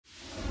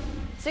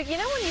So you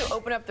know when you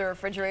open up the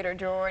refrigerator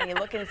drawer and you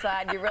look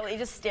inside, you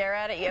just stare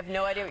at it, you have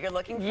no idea what you're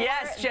looking for?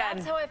 Yes, Jen.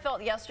 That's how I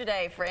felt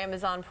yesterday for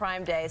Amazon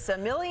Prime Day. So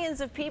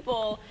millions of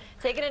people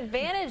taking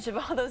advantage of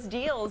all those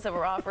deals that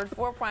were offered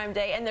for Prime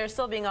Day, and they're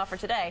still being offered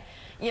today.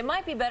 You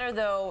might be better,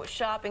 though,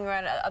 shopping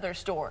around at other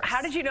stores.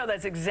 How did you know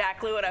that's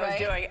exactly what I was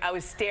doing? I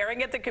was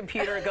staring at the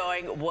computer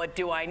going, what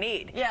do I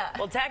need? Yeah.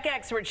 Well, tech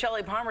expert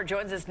Shelly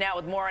joins us now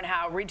with more on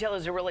how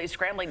retailers are really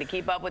scrambling to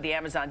keep up with the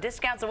Amazon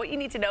discounts and what you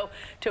need to know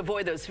to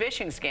avoid those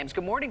phishing scams.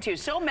 Good morning to you.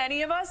 So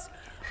many of us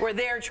were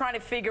there trying to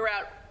figure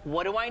out,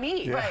 what do I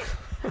need? Yeah. Right.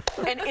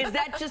 And is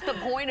that just the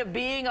point of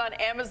being on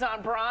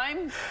Amazon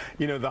Prime?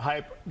 You know, the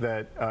hype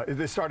that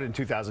this started in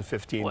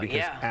 2015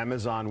 because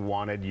Amazon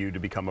wanted you to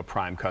become a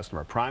Prime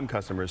customer. Prime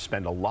customers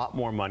spend a lot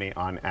more money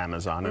on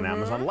Amazon, and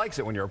Amazon likes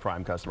it when you're a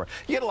Prime customer.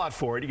 You get a lot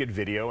for it. You get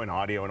video and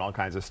audio and all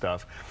kinds of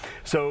stuff.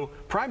 So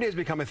Prime Day has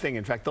become a thing.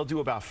 In fact, they'll do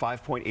about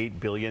 $5.8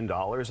 billion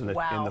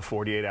in the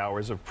 48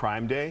 hours of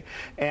Prime Day.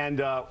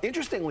 And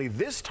interestingly,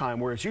 this time,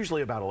 where it's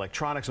usually about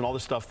electronics and all the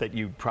stuff that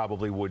you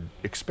probably would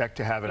expect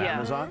to have at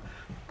Amazon,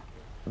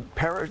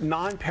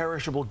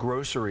 non-perishable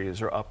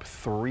groceries are up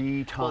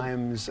 3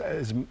 times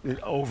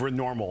over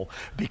normal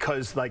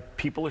because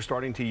people are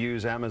starting to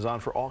use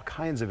Amazon for all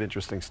kinds of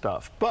interesting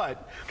stuff.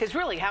 But because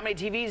really, how many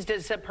TVs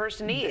does a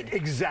person need?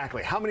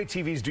 Exactly. How many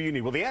TVs do you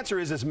need? Well, the answer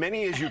is as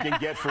many as you can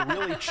get for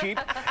really cheap,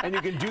 and you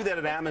can do that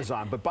at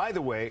Amazon. But by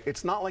the way,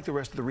 it's not like the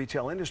rest of the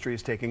retail industry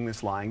is taking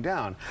this lying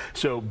down.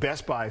 So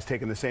Best Buy is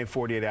taking the same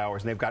 48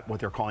 hours, and they've got what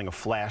they're calling a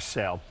flash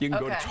sale. You can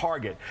go to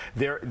Target.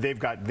 They've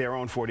got their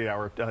own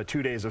 48-hour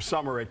 2 days of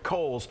summer at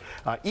Kohl's.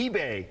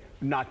 eBay,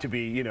 not to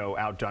be,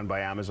 outdone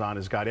by Amazon,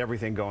 has got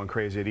everything going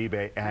crazy at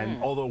eBay.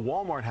 And although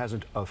Walmart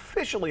hasn't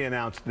officially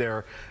announced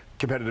their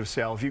competitive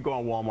sale, if you go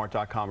on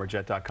walmart.com or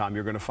jet.com,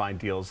 you're going to find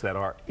deals that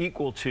are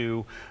equal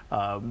to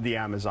the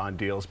Amazon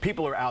deals.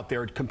 People are out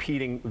there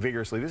competing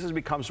vigorously. This has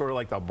become sort of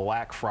like the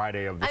Black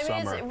Friday of the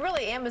summer. I mean,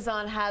 really,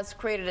 Amazon has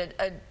created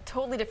a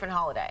totally different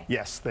holiday.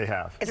 Yes, they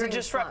have. It's a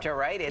disruptor,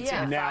 right? It's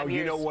in now, 5 years.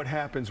 you know what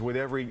happens with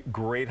every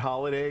great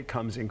holiday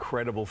comes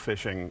incredible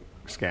phishing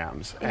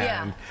scams.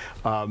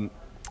 And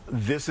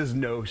this is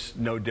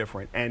no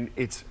different. And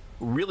it's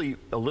really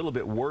a little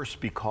bit worse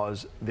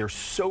because they're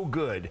so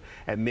good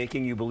at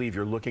making you believe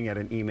you're looking at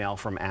an email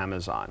from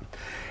Amazon.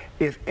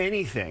 If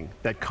anything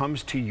that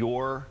comes to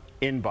your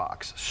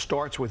inbox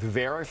starts with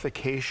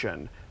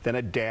verification, then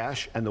a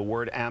dash and the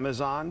word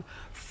Amazon,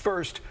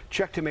 first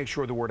check to make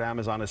sure the word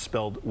Amazon is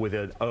spelled with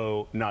an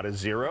O, not a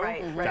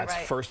 0. That's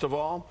first of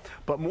all.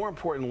 But more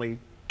importantly,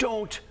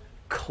 don't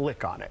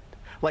click on it.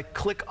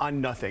 Click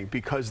on nothing,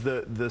 because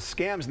the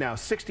scams now,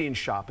 16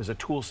 Shop is a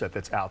tool set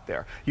that's out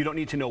there. You don't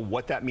need to know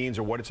what that means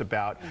or what it's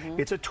about.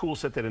 It's a tool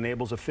set that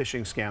enables a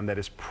phishing scam that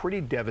is pretty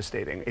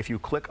devastating. If you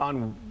click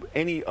on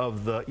any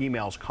of the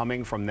emails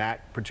coming from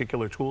that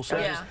particular tool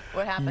set,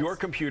 what happens? Your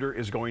computer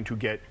is going to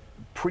get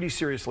pretty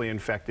seriously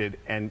infected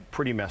and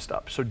pretty messed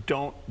up. So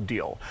don't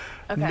deal.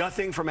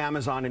 Nothing from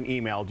Amazon and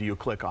email do you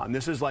click on.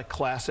 This is like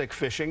classic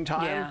phishing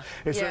time.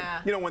 It's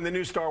when the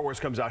new Star Wars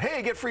comes out,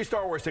 hey, get free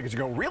Star Wars tickets. You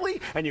go,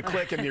 really? And you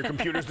click and your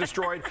computer's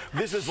destroyed.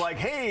 This is like,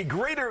 hey,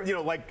 greater,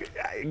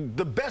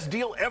 the best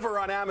deal ever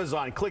on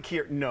Amazon. Click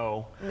here.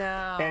 No.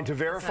 And to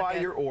verify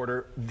your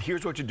order,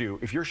 here's what you do.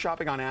 If you're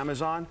shopping on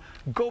Amazon,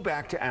 go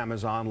back to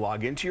Amazon,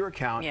 log into your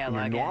account in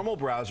your normal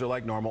browser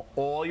like normal.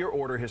 All your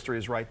order history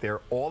is right there.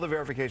 All the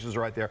verifications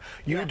are right there.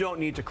 You don't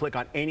need to click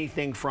on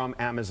anything from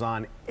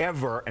Amazon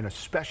ever, and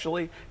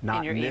especially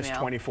not in this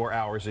 24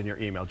 hours in your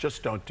email.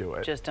 Just don't do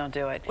it. Just don't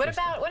do it. What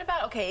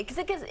about okay, because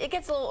it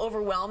gets a little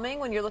overwhelming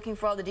when you're looking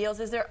for all the deals.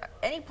 Is there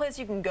any place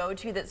you can go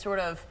to that sort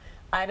of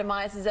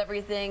itemizes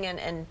everything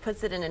and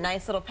puts it in a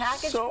nice little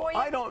package for you?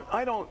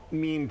 I don't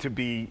mean to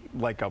be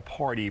like a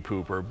party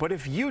pooper, but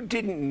if you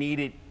didn't need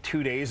it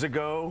 2 days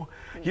ago,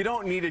 you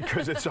don't need it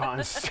because it's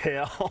on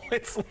sale.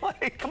 It's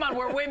like, come on,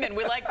 we're women.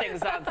 We like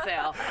things on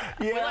sale.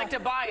 We like to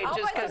buy it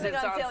just because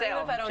it's on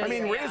sale. I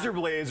mean, razor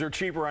blades are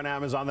cheaper on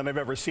Amazon than I've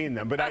ever seen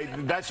them, but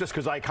that's just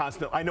because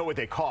I know what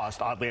they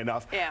cost, oddly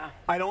enough.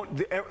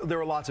 There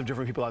are lots of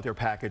different people out there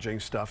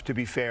packaging stuff. To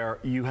be fair,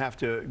 you have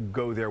to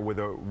go there with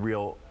a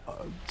real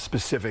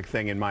specific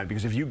thing in mind,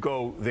 because if you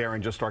go there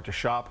and just start to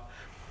shop,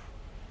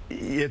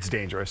 it's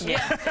dangerous.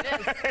 Yeah,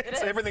 it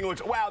is. Everything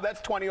looks, wow,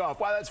 that's 20 off.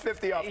 Wow, that's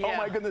 50 off. Oh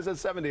my goodness,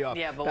 that's 70 off.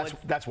 Yeah, but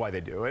that's why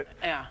they do it.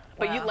 Yeah,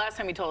 but last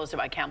time you told us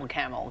about camel. 3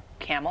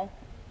 camels.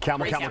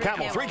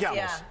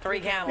 Yeah. 3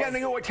 camels. Yeah, and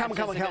you know what?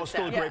 Camel is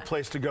still a great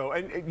place to go,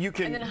 and you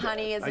can. And then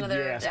Honey is another.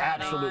 Yes,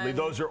 absolutely.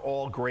 Those are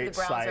all great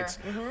sites.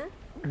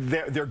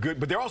 They're good,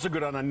 but they're also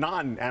good on a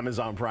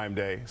non-Amazon Prime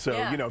Day. So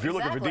if you're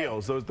looking for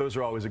deals, those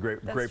are always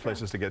great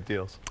places to get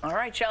deals. All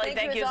right, Shelly.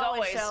 Thank you as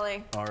always.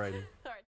 Shelly. All righty.